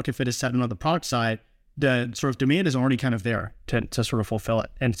product market fit is set on the product side, the sort of demand is already kind of there to sort of fulfill it.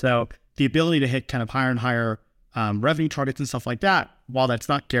 And so the ability to hit kind of higher and higher revenue targets and stuff like that, while that's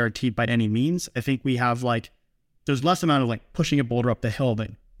not guaranteed by any means, I think we have there's less amount of pushing a boulder up the hill that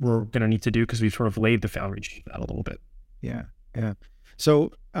we're going to need to do because we've sort of laid the foundation for that a little bit. Yeah.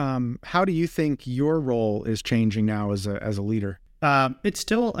 So how do you think your role is changing now as a leader? It's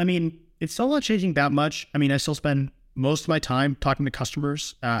still not changing that much. I still spend most of my time talking to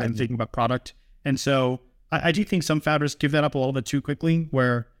customers and thinking about product. And so I do think some founders give that up a little bit too quickly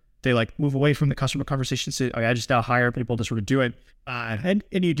where they move away from the customer conversation, say, I just now hire people to sort of do it. And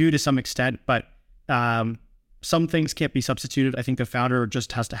you do to some extent, but some things can't be substituted. I think the founder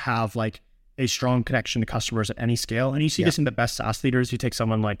just has to have a strong connection to customers at any scale. And you see this in the best SaaS leaders. You take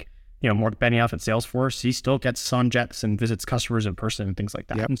someone Mark Benioff at Salesforce, he still gets on jets and visits customers in person and things like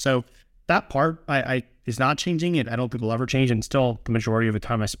that. Yep. And so that part I is not changing. I don't think will ever change. And still the majority of the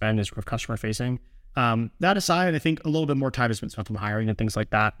time I spend is sort of customer facing. That aside, I think a little bit more time has been spent on hiring and things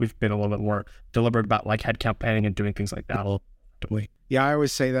like that. We've been a little bit more deliberate about headcount planning and doing things like that. Yeah, I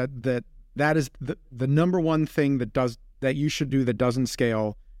always say that is the number one thing that you should do that doesn't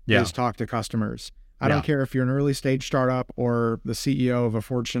scale is talk to customers. I don't care if you're an early stage startup or the CEO of a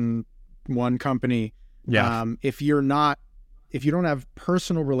Fortune 1 company. Yeah. If you don't have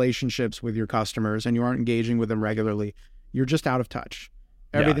personal relationships with your customers and you aren't engaging with them regularly, you're just out of touch.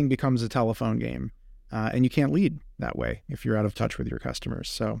 Everything becomes a telephone game. And you can't lead that way if you're out of touch with your customers.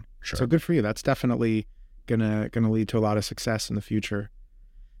 So good for you. That's definitely gonna lead to a lot of success in the future.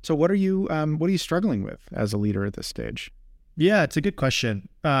 So what are you struggling with as a leader at this stage? Yeah, it's a good question.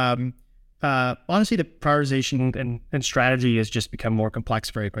 Honestly, the prioritization and strategy has just become more complex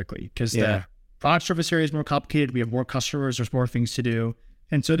very quickly because the product service area is more complicated. We have more customers. There's more things to do.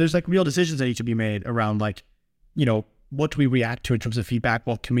 And so there's real decisions that need to be made around what do we react to in terms of feedback?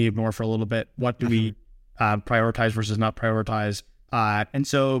 What can we ignore for a little bit? What do we prioritize versus not prioritize? And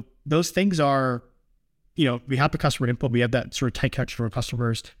so those things are, we have the customer input. We have that sort of tight connection for our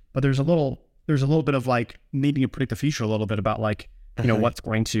customers, but there's a little bit of needing to predict the future a little bit about what's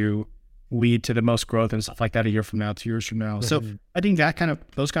going to lead to the most growth and stuff like that a year from now, 2 years from now. So I think those kind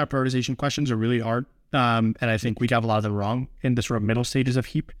of prioritization questions are really hard. And I think we got a lot of them wrong in the sort of middle stages of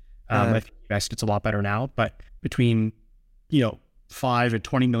Heap. I think it's a lot better now, but between, 5 and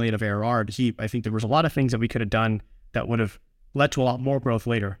 20 million of ARR to Heap, I think there was a lot of things that we could have done that would have led to a lot more growth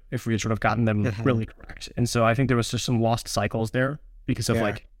later if we had sort of gotten them really correct. And so I think there was just some lost cycles there because of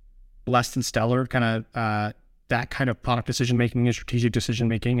like less than stellar kind of that kind of product decision making and strategic decision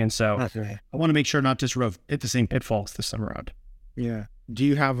making. And so I want to make sure not to sort of hit the same pitfalls this time around. Yeah. Do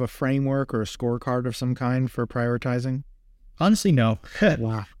you have a framework or a scorecard of some kind for prioritizing? Honestly, no.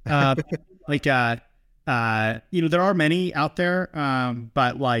 Wow. There are many out there,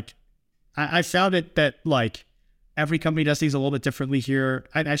 but like I found it that like every company does things a little bit differently here.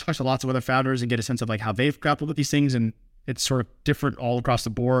 I talk to lots of other founders and get a sense of like how they've grappled with these things, and it's sort of different all across the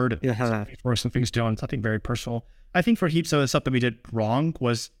board. For some things doing something very personal. I think for Heap, so the stuff that we did wrong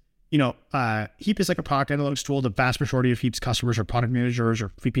was, Heap is like a product analytics tool. The vast majority of Heap's customers are product managers or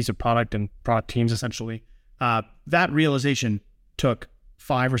VPs of product and product teams, essentially. That realization took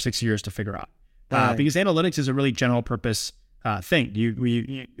 5 or 6 years to figure out. Because analytics is a really general purpose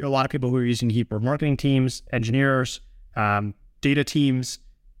thing. A lot of people who are using Heap are marketing teams, engineers, data teams,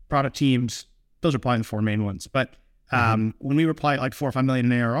 product teams. Those are probably the 4 main ones. But when we were probably like 4 or 5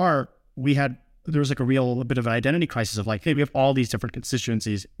 million in ARR, there was like a bit of an identity crisis of like, hey, we have all these different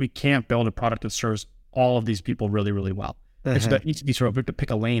constituencies. We can't build a product that serves all of these people really, really well. And so that needs to be sort of, we have to pick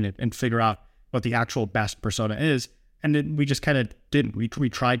a lane and figure out what the actual best persona is. And then we just kind of didn't. We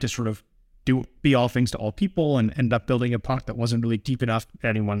tried to sort of be all things to all people and end up building a product that wasn't really deep enough to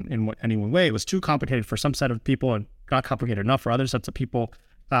anyone in any one way. It was too complicated for some set of people and not complicated enough for other sets of people.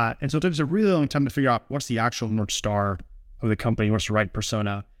 And so it took us a really long time to figure out what's the actual North Star of the company, what's the right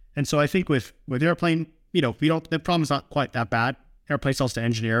persona. And so I think with Airplane, the problem's not quite that bad. Airplane sells to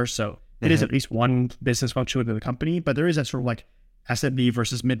engineers, so it is at least one business function within the company, but there is that sort of like SMB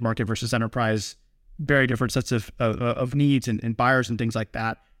versus mid-market versus enterprise, very different sets of needs and buyers and things like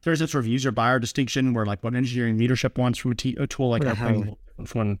that. There's a sort of user-buyer distinction where like what engineering leadership wants from a tool like Airplane,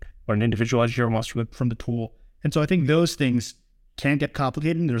 from what an individual engineer wants from the tool. And so I think those things can get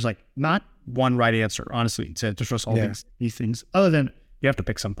complicated. And there's like not one right answer, honestly, to just all these things, other than you have to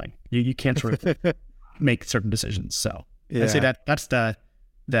pick something. You can't sort of make certain decisions. So I'd say that's the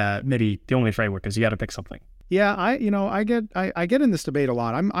maybe the only framework is you got to pick something. Yeah, I get in this debate a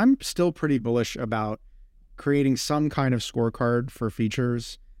lot. I'm still pretty bullish about creating some kind of scorecard for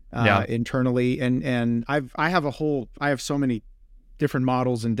features internally, and I have so many different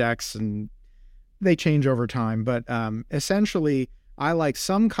models and decks, and they change over time. But essentially, I like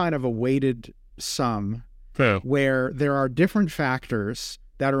some kind of a weighted sum where there are different factors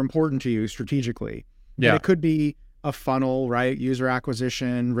that are important to you strategically. Yeah, and it could be a funnel, right? User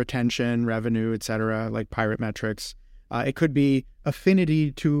acquisition, retention, revenue, et cetera, like pirate metrics. It could be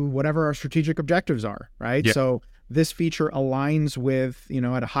affinity to whatever our strategic objectives are, right? Yeah. So this feature aligns with,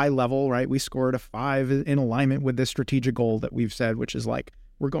 at a high level, right? We scored a 5 in alignment with this strategic goal that we've said, which is like,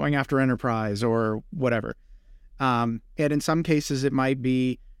 we're going after enterprise or whatever. And in some cases, it might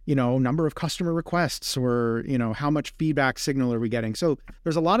be, number of customer requests or, how much feedback signal are we getting? So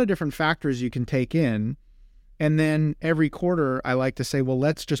there's a lot of different factors you can take in. And then every quarter, I like to say, well,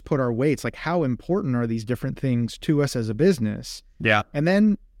 let's just put our weights, like how important are these different things to us as a business? Yeah. And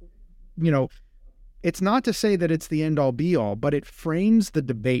then, it's not to say that it's the end all be all, but it frames the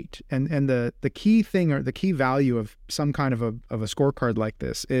debate. And the key thing or the key value of some kind of a scorecard like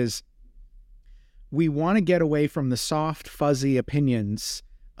this is we want to get away from the soft, fuzzy opinions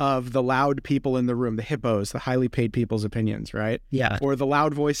of the loud people in the room, the hippos, the highly paid people's opinions, right? Yeah. Or the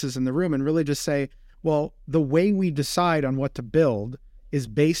loud voices in the room, and really just say, well, the way we decide on what to build is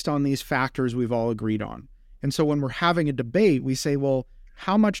based on these factors we've all agreed on. And so when we're having a debate, we say, well,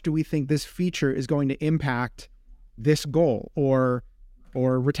 how much do we think this feature is going to impact this goal or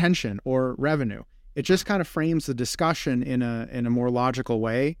retention or revenue? It just kind of frames the discussion in a more logical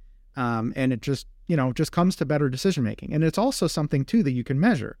way. And it just comes to better decision making. And it's also something too that you can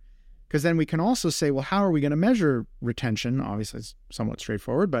measure, because then we can also say, well, how are we going to measure retention? Obviously it's somewhat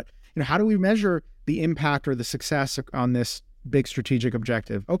straightforward, but how do we measure the impact or the success on this big strategic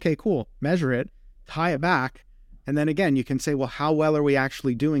objective? Okay, cool. Measure it, tie it back. And then again, you can say, well, how well are we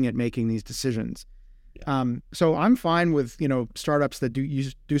actually doing at making these decisions? So I'm fine with, startups that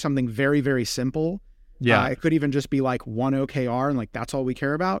do something very, very simple. Yeah. It could even just be like one OKR and like, that's all we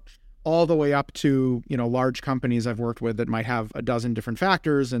care about, all the way up to, large companies I've worked with that might have a dozen different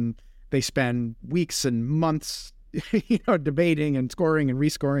factors and they spend weeks and months, debating and scoring and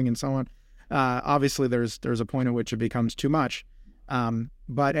rescoring and so on. Obviously there's a point at which it becomes too much.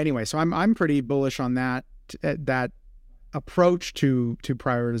 But anyway, so I'm pretty bullish on that approach to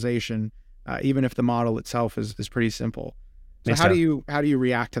prioritization, even if the model itself is pretty simple. So how do you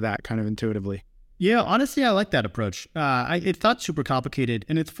react to that kind of intuitively? Yeah, honestly, I like that approach. It's not super complicated,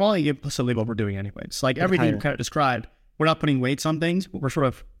 and it's probably implicitly what we're doing anyways. Like everything you kind of described, we're not putting weights on things, but we're sort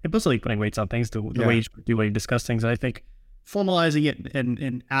of implicitly putting weights on things, the way you discuss things. And I think formalizing it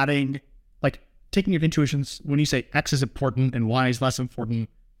and adding, like taking your intuitions, when you say X is important and Y is less important,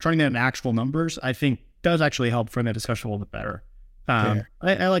 turning that into actual numbers, I think does actually help frame that discussion a little bit better. I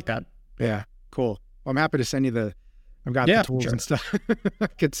like that. Yeah, cool. Well, I'm happy to send you I've got the tools and stuff. I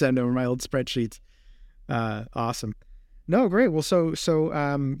could send over my old spreadsheets. Awesome. No, great. Well, so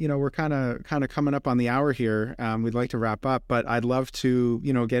we're kind of coming up on the hour here. We'd like to wrap up, but I'd love to,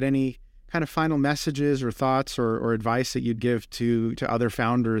 get any kind of final messages or thoughts or advice that you'd give to other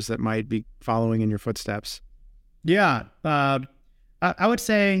founders that might be following in your footsteps. Yeah. I would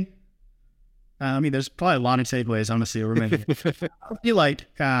say, there's probably a lot of takeaways, honestly, we're making. I feel like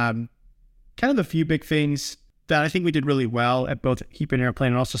kind of the few big things that I think we did really well at both Heap and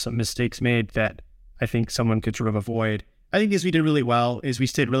Airplane, and also some mistakes made that I think someone could sort of avoid. I think as we did really well is we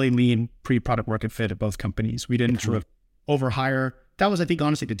stayed really lean pre-product market fit at both companies. We didn't sort of overhire. That was, I think,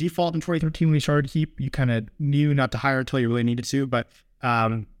 honestly, the default in 2013 when we started Heap. You kind of knew not to hire until you really needed to. But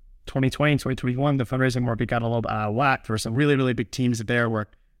 2020 and 2021, the fundraising market got a little out of whack. There were some really, really big teams there where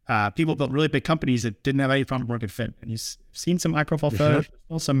people built really big companies that didn't have any product market fit. And you've seen some high-profile failures.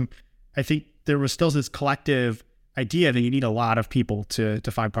 I think there was still this collective idea that you need a lot of people to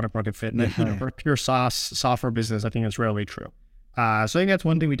find product market fit. And for a pure SaaS software business, I think that's rarely true. So I think that's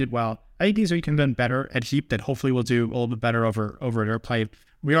one thing we did well. I think these are we can done better at Heap that hopefully we'll do a little bit better over at Airplane.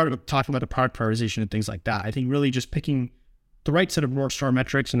 We are talking about the product prioritization and things like that. I think really just picking the right set of North Star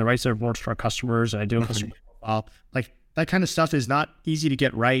metrics and the right set of North Star customers and ideal customer profile, like that kind of stuff is not easy to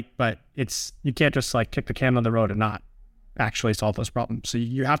get right, but you can't just like kick the can on the road and not actually solve those problems. So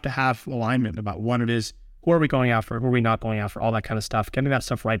you have to have alignment about what it is. Who are we going after? Who are we not going after? All that kind of stuff. Getting that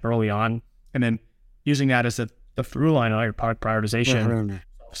stuff right early on, and then using that as the through line on your product prioritization.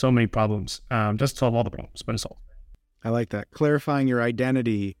 So many problems. Doesn't solve all the problems, but it's all. I like that. Clarifying your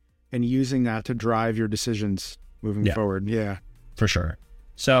identity and using that to drive your decisions moving forward. Yeah, for sure.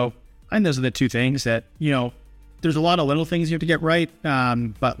 So I think those are the two things that, there's a lot of little things you have to get right.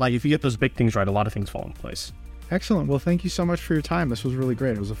 But like if you get those big things right, a lot of things fall in place. Excellent. Well, thank you so much for your time. This was really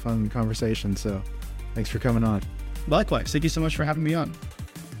great. It was a fun conversation. So thanks for coming on. Likewise. Thank you so much for having me on.